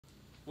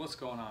What's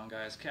going on,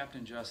 guys?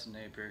 Captain Justin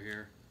Napier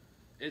here.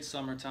 It's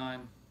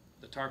summertime.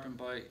 The tarpon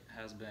bite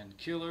has been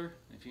killer.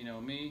 If you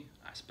know me,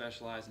 I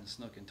specialize in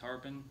snook and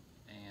tarpon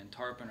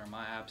are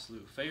my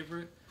absolute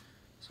favorite.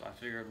 So I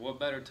figured what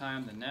better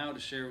time than now to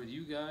share with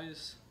you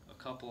guys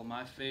a couple of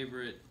my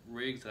favorite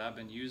rigs that I've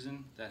been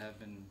using that have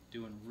been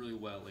doing really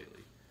well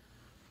lately.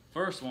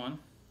 First one,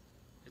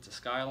 it's a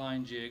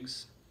Skyline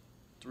Jigs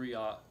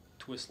 3/0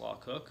 twist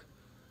lock hook.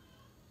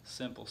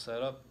 Simple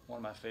setup, one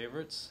of my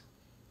favorites.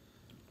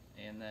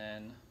 And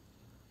then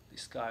the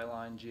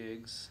Skyline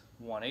Jigs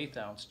 1/8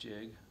 ounce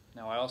jig.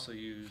 Now I also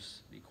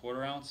use the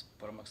 1/4 ounce,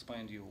 but I'm going to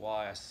explain to you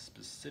why I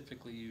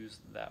specifically use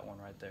that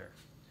one right there.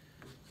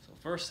 So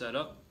first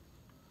setup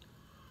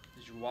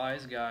is your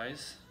Wise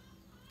Guys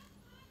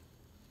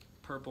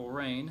Purple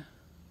Rain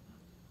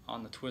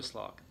on the twist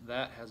lock.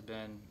 That has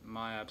been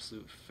my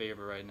absolute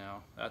favorite right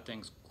now. That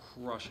thing's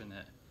crushing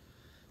it.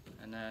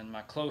 And then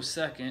my close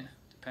second,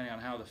 depending on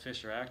how the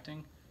fish are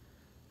acting,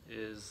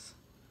 is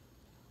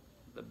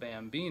the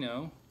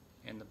Bambino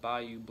in the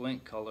Bayou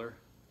Blink color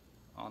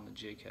on the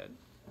jig head.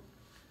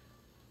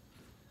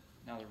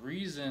 Now the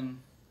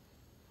reason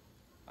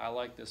I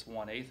like this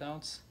 1/8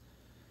 ounce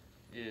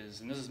is,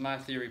 and this is my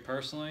theory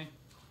personally,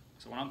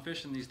 so when I'm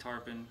fishing these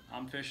tarpon,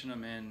 I'm fishing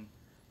them in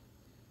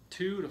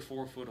 2 to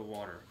 4 foot of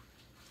water.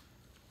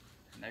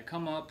 And they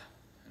come up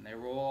and they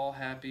roll all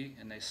happy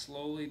and they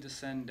slowly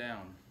descend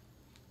down.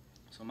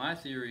 So my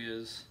theory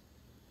is,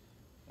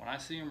 when I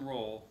see them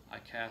roll, I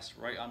cast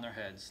right on their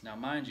heads. Now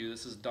mind you,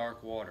 this is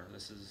dark water.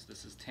 This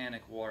is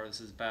tannic water, this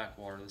is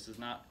backwater. This is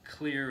not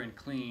clear and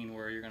clean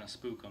where you're gonna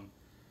spook them.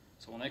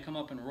 So when they come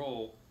up and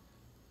roll,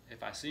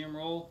 if I see them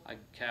roll, I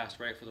cast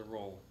right for the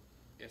roll.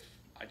 If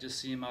I just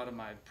see them out of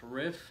my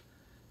periph,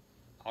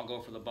 I'll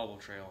go for the bubble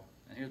trail.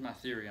 And here's my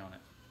theory on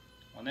it.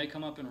 When they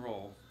come up and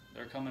roll,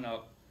 they're coming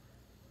up,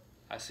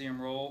 I see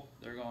them roll,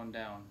 they're going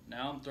down.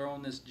 Now I'm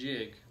throwing this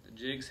jig, the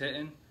jig's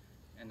hitting,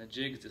 and the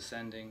jig's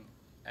descending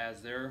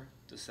as they're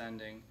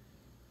descending,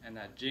 and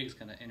that jig's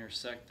going to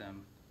intersect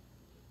them,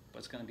 but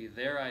it's going to be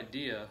their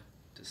idea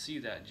to see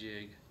that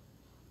jig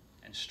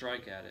and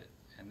strike at it.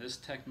 And this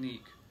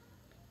technique,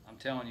 I'm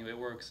telling you, it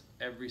works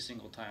every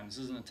single time. This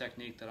isn't a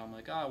technique that I'm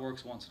like, it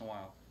works once in a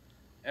while.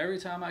 Every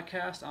time I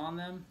cast on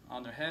them,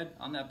 on their head,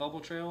 on that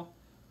bubble trail,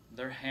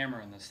 they're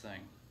hammering this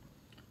thing.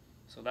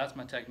 So that's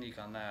my technique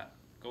on that.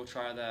 Go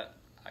try that.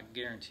 I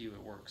guarantee you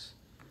it works.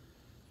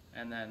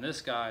 And then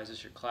this guy is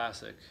just your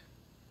classic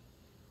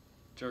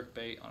jerk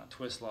bait on a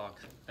twist lock.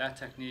 That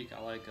technique,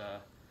 I like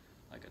a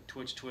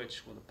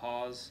twitch with a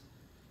pause.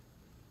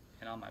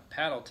 And on my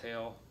paddle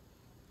tail,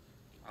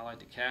 I like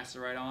to cast it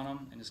right on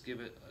them and just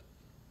give it a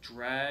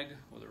drag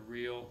with a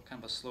reel, kind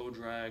of a slow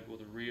drag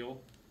with a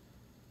reel.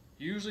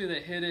 Usually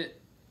they hit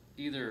it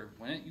either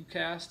when you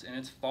cast and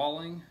it's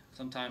falling,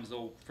 sometimes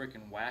they'll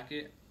freaking whack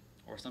it,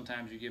 or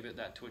sometimes you give it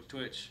that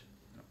twitch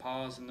and a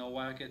pause and they'll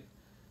whack it.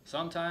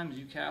 Sometimes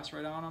you cast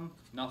right on them,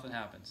 nothing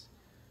happens.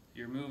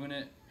 You're moving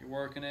it, you're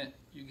working it,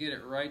 you get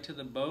it right to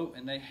the boat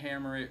and they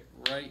hammer it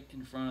right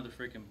in front of the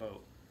freaking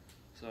boat.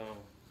 So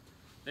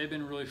they've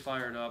been really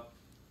fired up.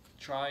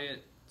 Try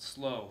it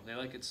slow. They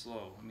like it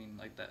slow. I mean,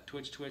 like that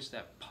twitch,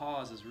 that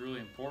pause is really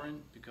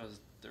important because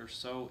they're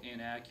so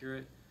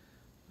inaccurate.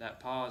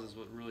 That pause is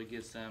what really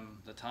gets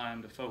them the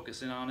time to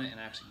focus in on it and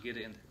actually get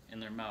it in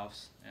their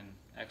mouths and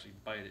actually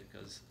bite it,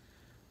 because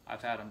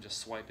I've had them just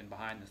swiping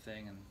behind the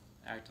thing and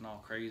acting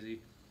all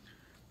crazy.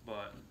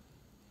 But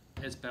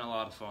it's been a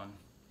lot of fun.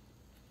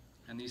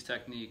 And these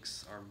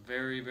techniques are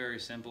very, very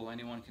simple.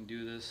 Anyone can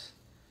do this.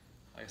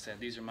 Like I said,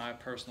 these are my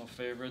personal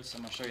favorites.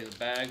 I'm going to show you the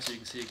bag so you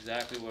can see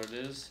exactly what it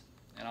is.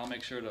 And I'll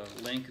make sure to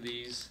link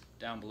these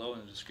down below in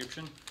the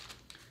description.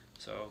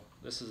 So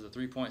this is the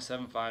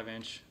 3.75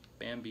 inch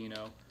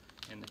Bambino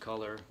in the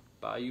color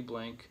Bayou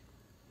Blink.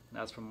 And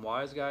that's from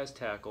Wise Guys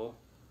Tackle.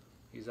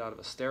 He's out of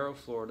Estero,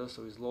 Florida,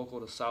 so he's local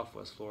to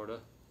Southwest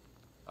Florida.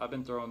 I've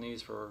been throwing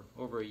these for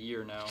over a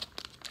year now.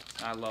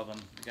 I love them.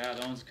 The guy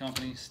that owns the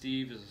company,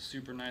 Steve, is a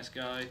super nice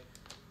guy.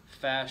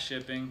 Fast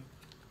shipping.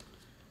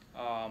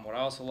 What I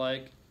also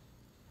like,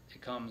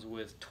 it comes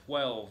with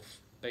 12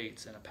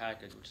 baits in a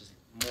package, which is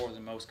more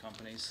than most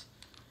companies.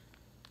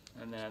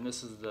 And then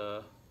this is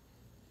the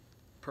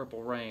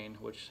Purple Rain,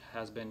 which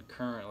has been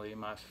currently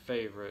my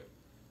favorite.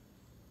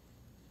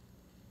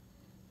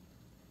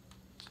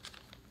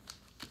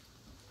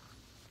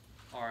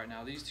 Alright,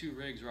 now these two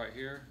rigs right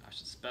here, I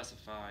should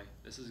specify,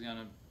 this is going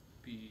to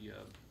be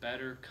a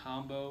better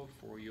combo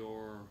for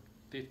your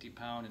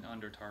 50-pound and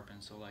under tarpon,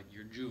 so like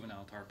your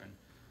juvenile tarpon.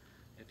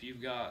 If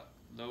you've got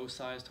those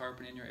size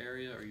tarpon in your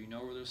area, or you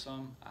know where there's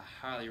some, I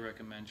highly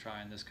recommend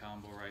trying this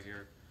combo right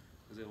here,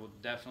 because it will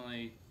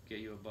definitely get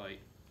you a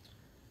bite.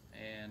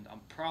 And I'm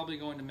probably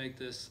going to make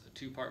this a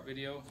 2-part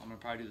video. I'm going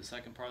to probably do the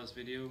second part of this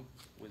video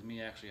with me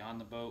actually on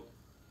the boat,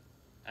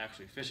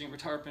 actually fishing for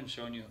tarpon,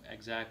 showing you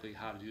exactly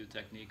how to do the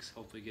techniques,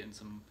 hopefully getting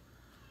some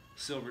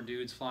silver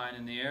dudes flying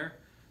in the air.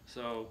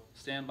 So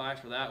stand by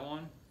for that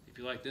one. If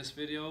you like this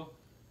video,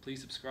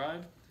 please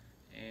subscribe,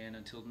 and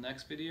until the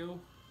next video,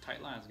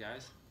 tight lines,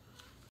 guys.